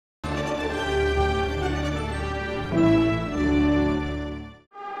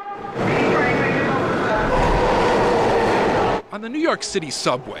York City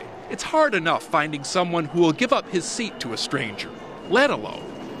subway, it's hard enough finding someone who will give up his seat to a stranger, let alone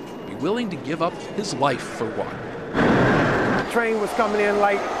be willing to give up his life for one. The train was coming in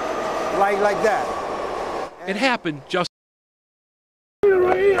like that. It happened just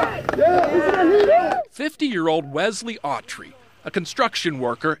 50-year-old William Autrey, a construction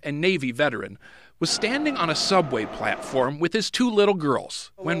worker and Navy veteran, was standing on a subway platform with his two little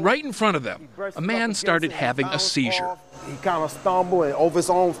girls when right in front of them, a man started having a seizure. He kind of stumbled and over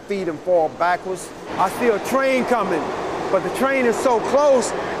his own feet and fall backwards. I see a train coming, but the train is so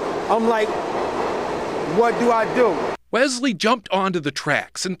close, I'm like, what do I do? Wesley jumped onto the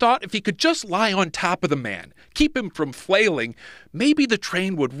tracks and thought if he could just lie on top of the man, keep him from flailing, maybe the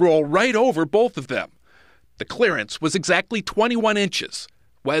train would roll right over both of them. The clearance was exactly 21 inches.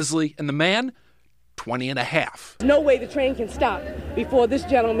 Wesley and the man, 20 and a half. No way the train can stop before this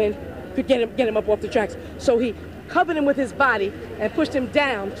gentleman could get him up off the tracks. So he covered him with his body and pushed him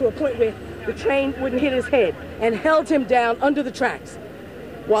down to a point where the train wouldn't hit his head and held him down under the tracks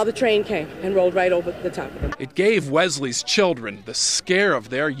while the train came and rolled right over the top of him. It gave Wesley's children the scare of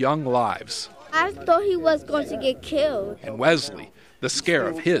their young lives. I thought he was going to get killed. And Wesley, the scare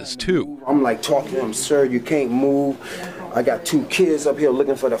of his, too. I'm like talking to him, sir, you can't move. I got two kids up here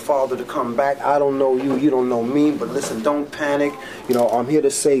looking for their father to come back. I don't know you, you don't know me, but listen, don't panic. I'm here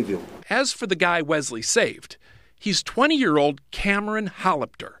to save you. As for the guy Wesley saved, he's 20-year-old Cameron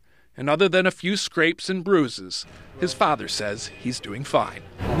Hollipter. And other than a few scrapes and bruises, his father says he's doing fine.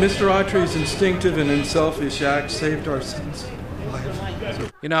 Mr. Autrey's instinctive and unselfish act saved our son's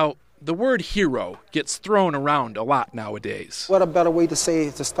life. The word hero gets thrown around a lot nowadays. What a better way to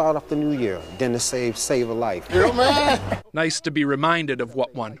start off the new year than to save a life. Nice to be reminded of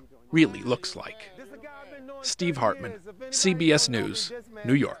what one really looks like. Steve Hartman, CBS News,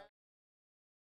 New York.